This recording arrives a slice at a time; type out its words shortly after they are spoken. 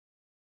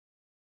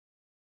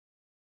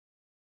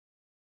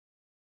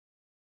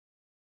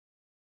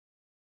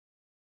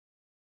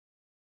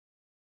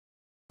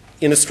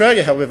In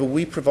Australia, however,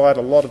 we provide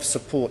a lot of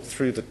support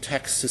through the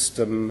tax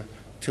system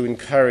to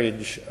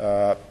encourage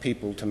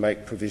people to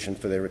make provision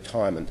for their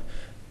retirement.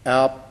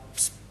 Our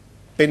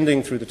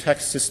spending through the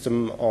tax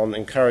system on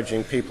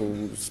encouraging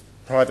people's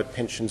private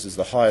pensions is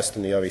the highest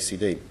in the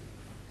OECD.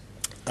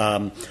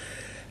 But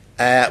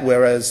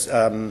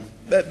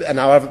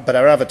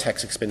our other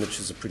tax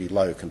expenditures are pretty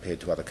low compared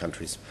to other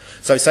countries.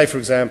 So say, for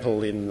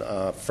example, in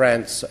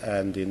France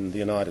and in the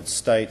United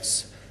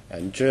States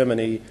and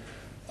Germany,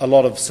 a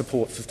lot of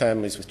support for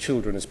families with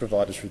children is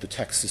provided through the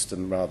tax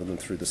system rather than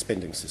through the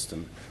spending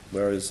system,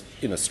 whereas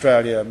in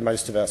Australia,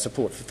 most of our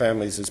support for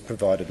families is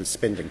provided as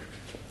spending.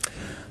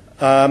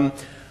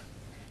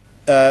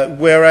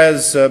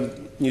 Whereas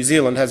New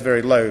Zealand has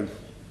very low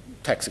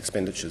tax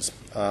expenditures.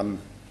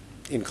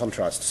 In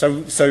contrast.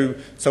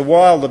 So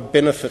while the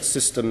benefit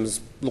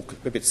systems look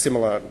a bit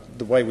similar,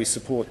 the way we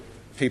support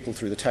people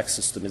through the tax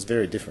system is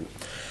very different.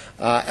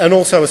 And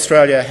also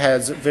Australia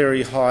has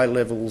very high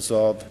levels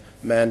of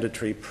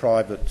mandatory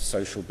private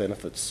social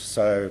benefits.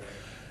 So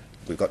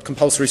we've got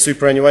compulsory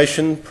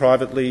superannuation,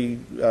 privately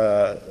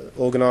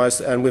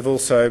organised, and we've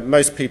also,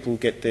 most people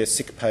get their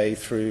sick pay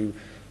through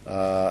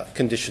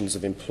conditions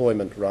of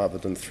employment rather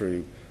than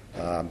through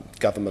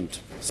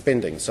government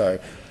spending. So,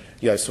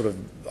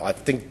 I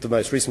think the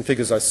most recent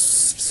figures I've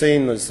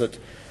seen is that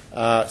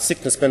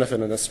sickness benefit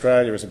in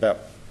Australia is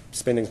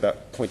spending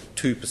about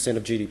 0.2%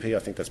 of GDP. I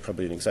think that's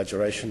probably an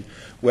exaggeration.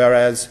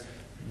 Whereas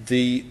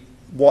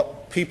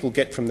what people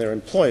get from their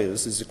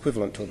employers is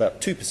equivalent to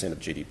about 2% of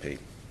GDP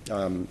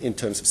in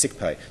terms of sick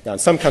pay. Now, in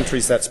some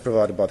countries that's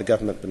provided by the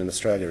government, but in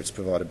Australia it's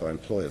provided by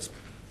employers.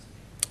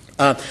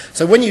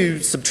 So when you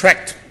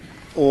subtract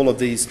all of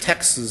these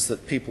taxes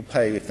that people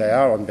pay if they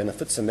are on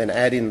benefits and then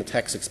add in the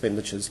tax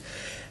expenditures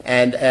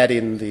and add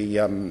in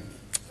the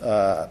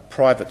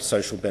private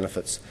social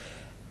benefits,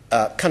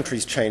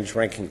 countries change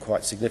ranking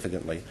quite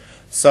significantly.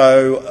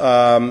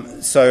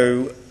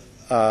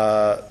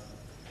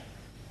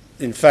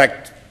 In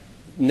fact,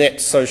 net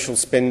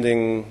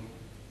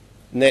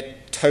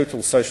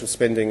total social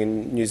spending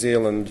in New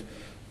Zealand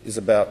is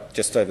about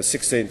just over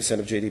 16%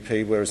 of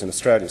GDP, whereas in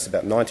Australia it's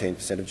about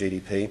 19% of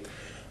GDP.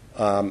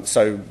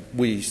 So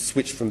we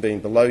switched from being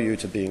below you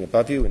to being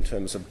above you in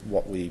terms of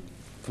what we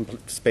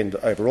spend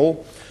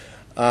overall.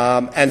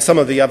 And some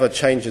of the other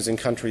changes in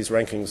countries'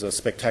 rankings are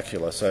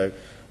spectacular. So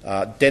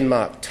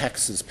Denmark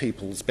taxes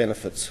people's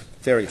benefits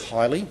very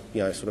highly,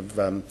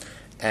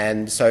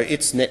 and so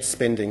its net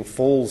spending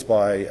falls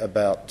by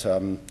about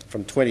from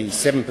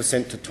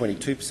 27% to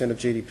 22% of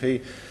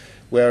GDP,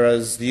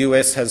 whereas the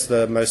US has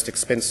the most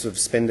expensive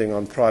spending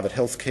on private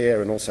health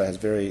care and also has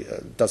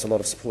does a lot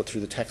of support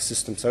through the tax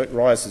system, so it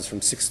rises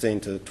from 16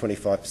 to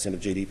 25% of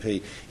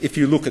GDP if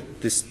you look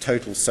at this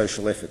total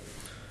social effort.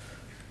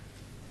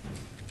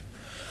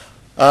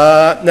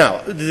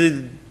 Now,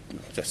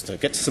 just to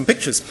get to some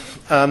pictures.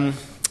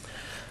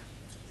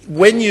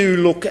 When you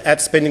look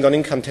at spending on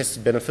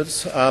income-tested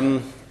benefits,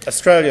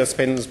 Australia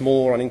spends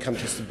more on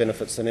income-tested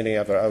benefits than any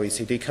other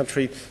OECD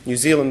country. New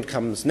Zealand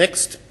comes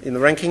next in the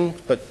ranking,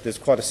 but there's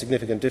quite a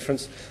significant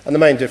difference. And the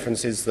main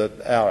difference is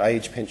that our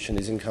age pension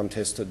is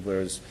income-tested,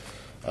 whereas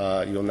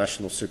your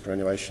national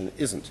superannuation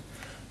isn't.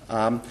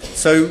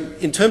 So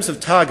in terms of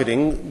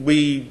targeting,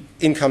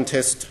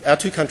 our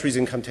two countries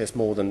income test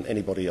more than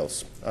anybody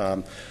else.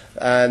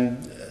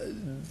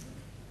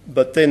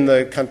 But then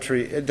the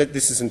country,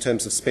 this is in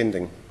terms of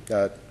spending,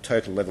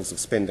 total levels of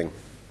spending.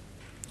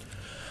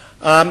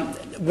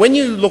 When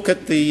you look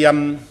at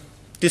the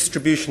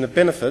distribution of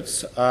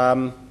benefits,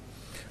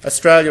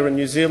 Australia and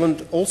New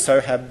Zealand also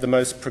have the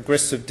most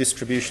progressive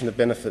distribution of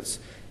benefits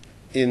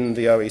in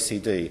the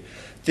OECD.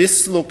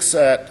 This looks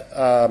at,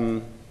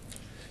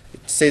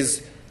 it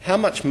says how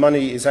much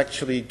money is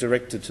actually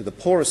directed to the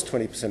poorest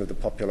 20% of the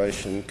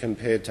population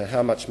compared to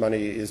how much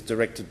money is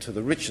directed to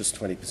the richest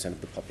 20%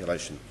 of the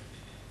population.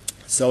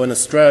 So in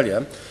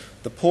Australia,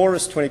 the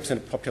poorest 20%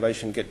 of the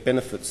population get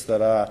benefits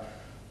that are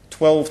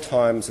 12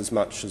 times as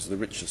much as the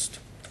richest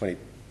 20%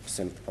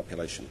 of the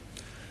population.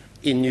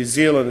 In New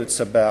Zealand, it's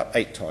about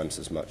 8 times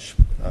as much.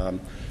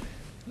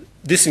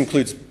 This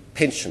includes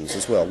pensions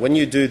as well. When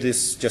you do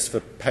this just for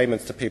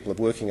payments to people of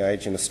working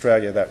age, in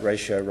Australia that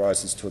ratio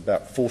rises to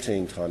about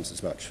 14 times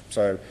as much.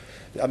 So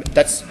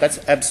that's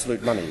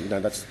absolute money.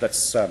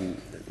 That's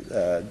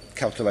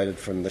calculated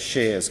from the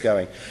shares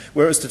going.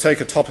 Whereas, to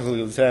take a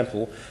topical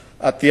example,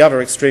 at the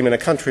other extreme, in a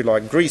country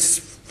like Greece,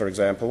 for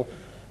example,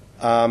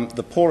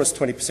 the poorest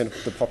 20%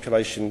 of the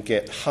population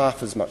get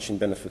half as much in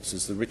benefits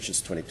as the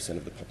richest 20%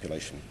 of the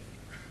population.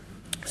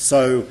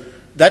 So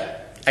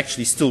that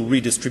actually still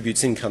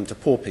redistributes income to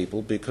poor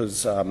people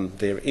because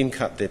their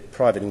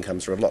private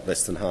incomes are a lot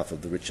less than half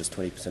of the richest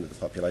 20% of the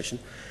population.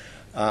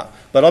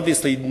 But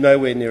obviously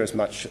nowhere near as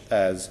much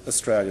as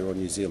Australia or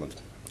New Zealand.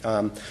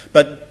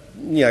 But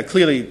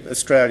clearly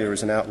Australia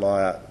is an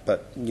outlier,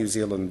 but New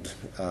Zealand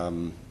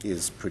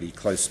is pretty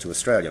close to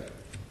Australia.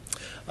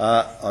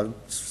 I'll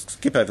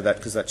skip over that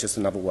because that's just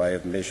another way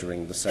of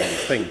measuring the same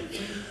thing.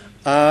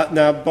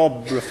 Now,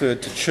 Bob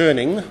referred to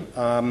churning.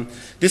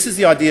 This is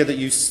the idea that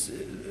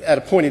at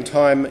a point in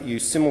time, you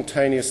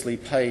simultaneously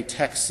pay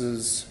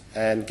taxes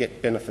and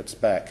get benefits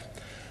back.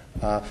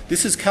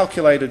 This is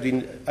calculated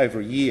in over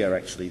a year,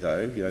 actually,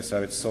 though.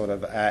 So it's sort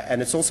of,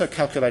 and it's also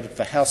calculated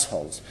for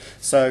households.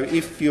 So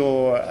if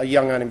you're a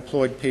young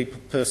unemployed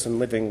person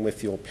living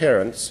with your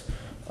parents,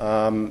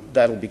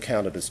 that'll be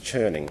counted as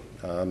churning.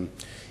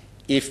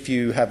 If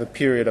you have a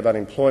period of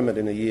unemployment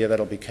in a year,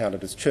 that'll be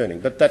counted as churning.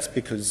 But that's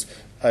because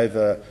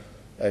over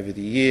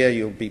the year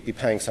you'll be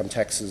paying some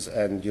taxes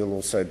and you'll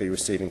also be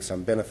receiving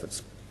some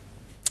benefits.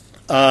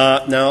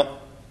 Now,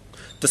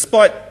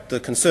 despite the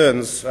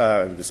concerns,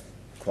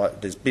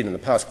 there's been in the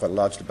past quite a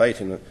large debate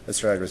in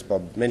Australia, as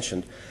Bob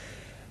mentioned.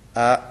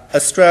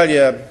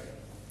 Australia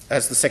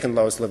has the second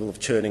lowest level of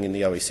churning in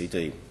the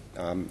OECD,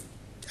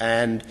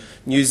 and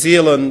New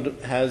Zealand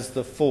has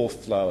the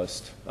fourth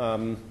lowest.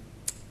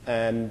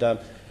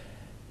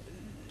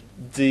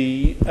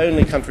 The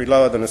only country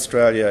lower than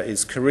Australia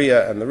is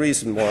Korea, and the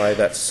reason why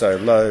that's so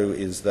low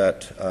is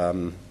that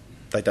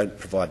they don't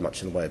provide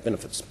much in the way of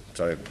benefits,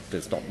 so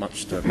there's not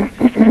much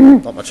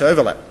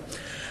overlap.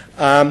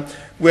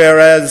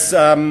 Whereas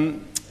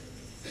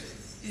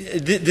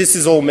this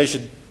is all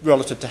measured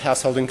relative to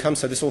household income,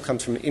 so this all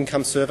comes from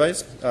income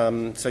surveys.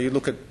 So you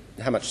look at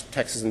how much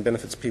taxes and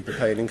benefits people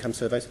pay in income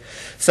surveys.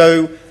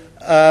 So,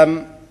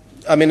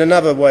 I mean,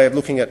 another way of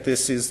looking at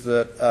this is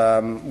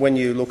that when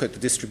you look at the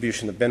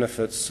distribution of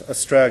benefits,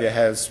 Australia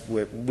has,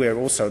 we're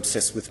also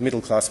obsessed with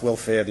middle class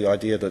welfare, the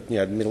idea that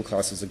middle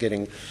classes are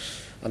getting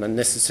an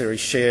unnecessary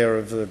share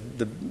of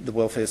the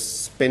welfare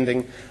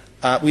spending.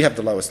 We have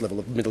the lowest level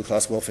of middle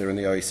class welfare in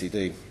the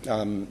OECD.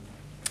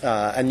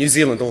 And New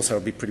Zealand also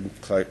will be pretty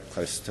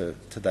close to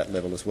that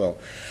level as well.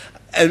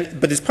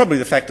 But it's probably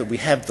the fact that we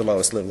have the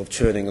lowest level of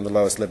churning and the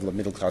lowest level of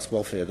middle class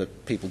welfare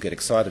that people get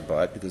excited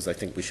by it, because they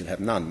think we should have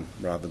none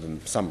rather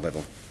than some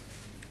level.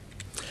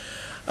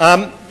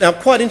 Now,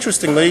 quite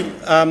interestingly,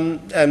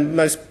 and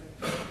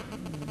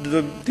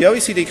the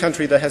OECD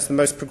country that has the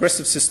most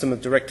progressive system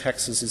of direct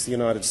taxes is the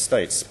United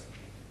States.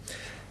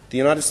 The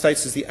United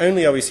States is the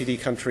only OECD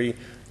country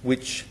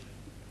which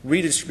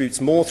redistributes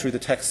more through the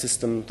tax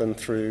system than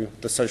through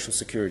the social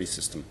security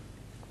system.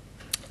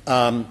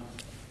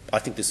 I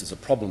think this is a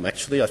problem,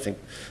 actually. I think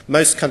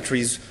most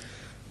countries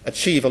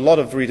achieve a lot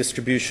of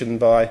redistribution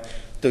by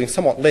doing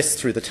somewhat less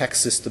through the tax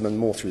system and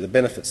more through the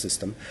benefit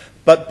system.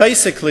 But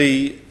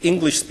basically,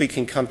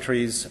 English-speaking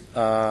countries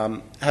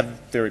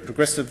have very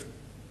progressive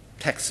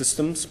tax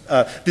systems.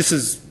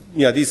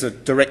 These are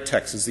direct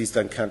taxes. These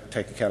don't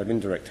take account of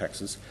indirect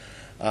taxes.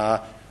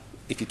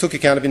 If you took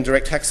account of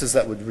indirect taxes,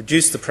 that would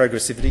reduce the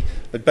progressivity.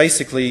 But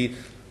basically,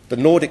 the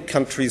Nordic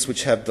countries,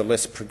 which have the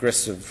less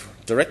progressive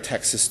direct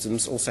tax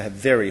systems, also have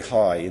very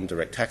high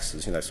indirect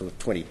taxes, sort of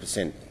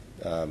 20%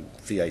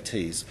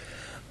 VATs.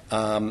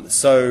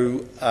 So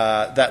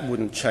that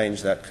wouldn't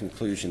change that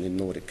conclusion in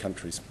Nordic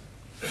countries.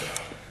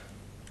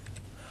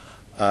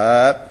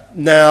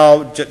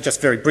 Now,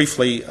 just very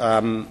briefly,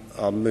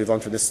 I'll move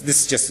on from this.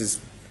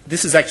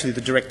 This is actually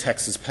the direct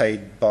taxes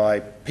paid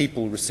by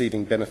people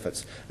receiving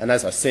benefits. And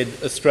as I said,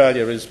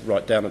 Australia is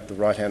right down at the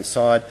right-hand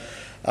side.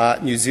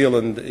 New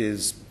Zealand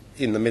is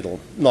in the middle,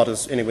 not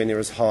anywhere near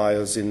as high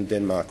as in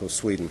Denmark or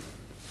Sweden.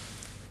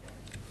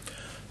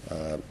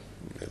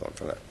 Move on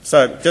from that.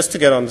 So just to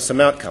get on to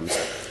some outcomes.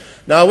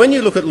 Now, when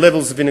you look at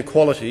levels of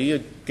inequality,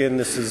 again,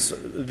 this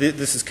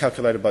is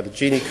calculated by the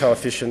Gini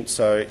coefficient,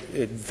 so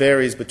it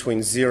varies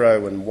between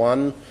 0 and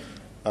 1.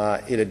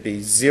 It'd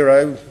be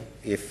 0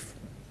 if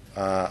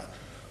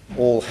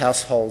all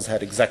households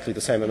had exactly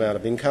the same amount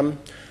of income,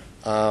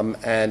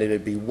 and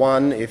it'd be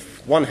 1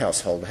 if one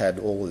household had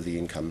all of the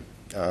income.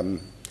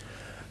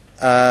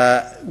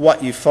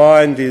 What you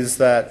find is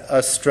that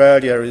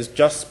Australia is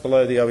just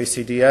below the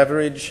OECD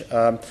average.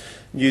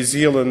 New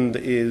Zealand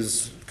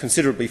is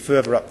considerably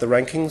further up the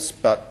rankings,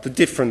 but the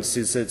difference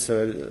is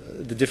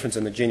the difference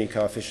in the Gini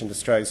coefficient.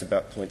 Australia's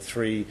about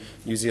 0.3,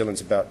 New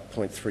Zealand's about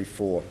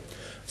 0.34.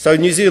 So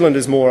New Zealand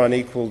is more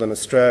unequal than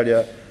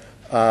Australia,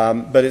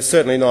 but it's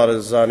certainly not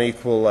as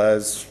unequal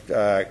as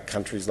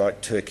countries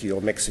like Turkey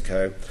or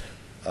Mexico.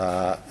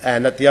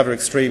 And at the other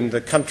extreme,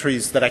 the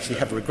countries that actually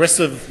have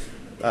regressive,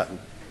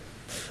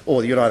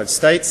 or the United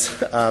States,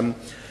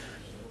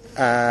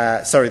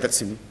 sorry,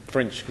 that's in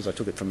French because I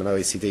took it from an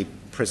OECD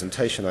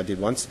presentation I did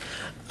once,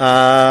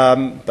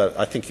 but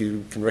I think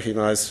you can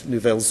recognise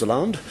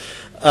Nouvelle-Zélande.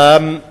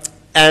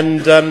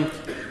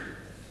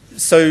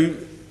 So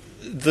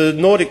the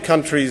Nordic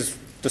countries,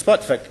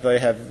 despite the fact that they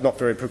have not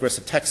very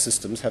progressive tax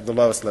systems, have the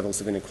lowest levels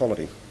of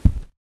inequality.